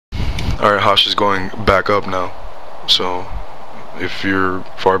Alright, Hosh is going back up now. So, if you're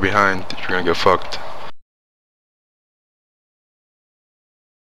far behind, you're gonna get fucked.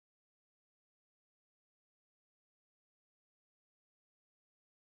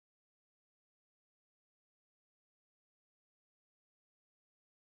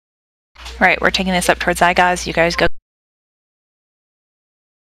 Right, we're taking this up towards Zygoz. You guys go.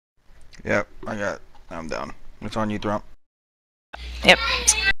 Yep, I'm down. It's on you, Thrump. Yep.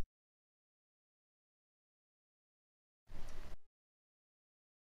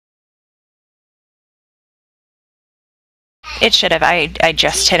 It should have. I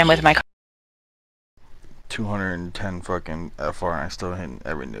just hit him with my car. 210 fucking FR and I still hitting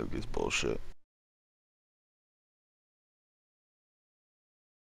every nuke is bullshit.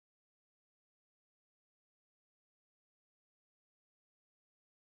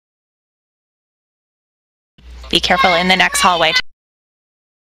 Be careful in the next hallway.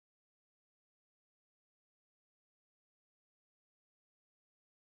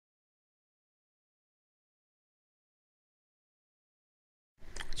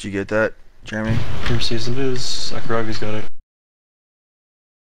 Did you get that, Jeremy? From Season Viz, Sakuraga's got it.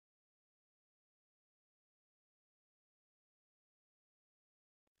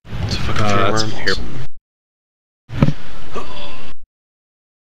 It's a fucking that's worm. awesome.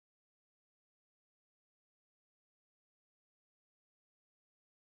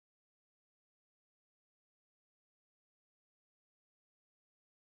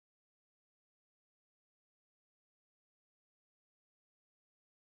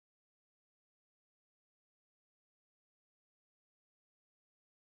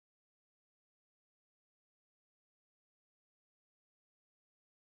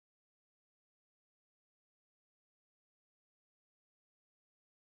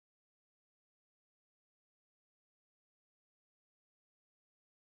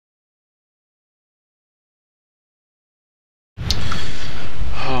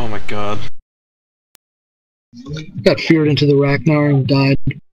 Oh my god. Got feared into the Ragnar and died.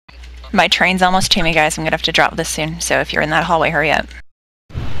 My train's almost to me, guys. I'm gonna have to drop this soon. So if you're in that hallway, hurry up.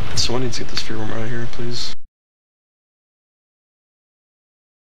 Someone needs to get this fear worm out of here, please.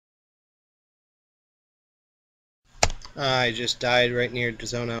 I just died right near the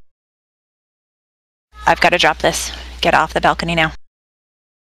zone out. I've got to drop this. Get off the balcony now.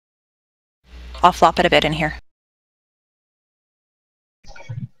 I'll flop it a bit in here.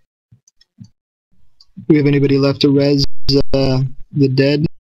 We have anybody left to res the dead?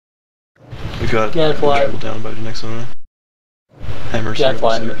 We got Gadfly. triple down by the next one. Hammer.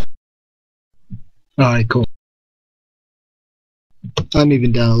 Gadfly. Alright, cool. I'm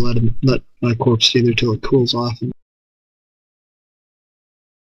even down to let my corpse stay there till it cools off.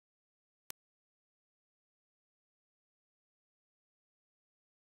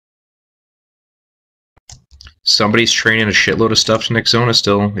 Somebody's training a shitload of stuff to next zona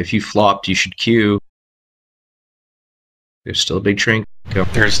still. If you flopped, you should queue. There's still a big train. Go.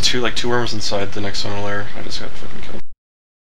 There's two worms inside the next zone layer. I just got fucking killed.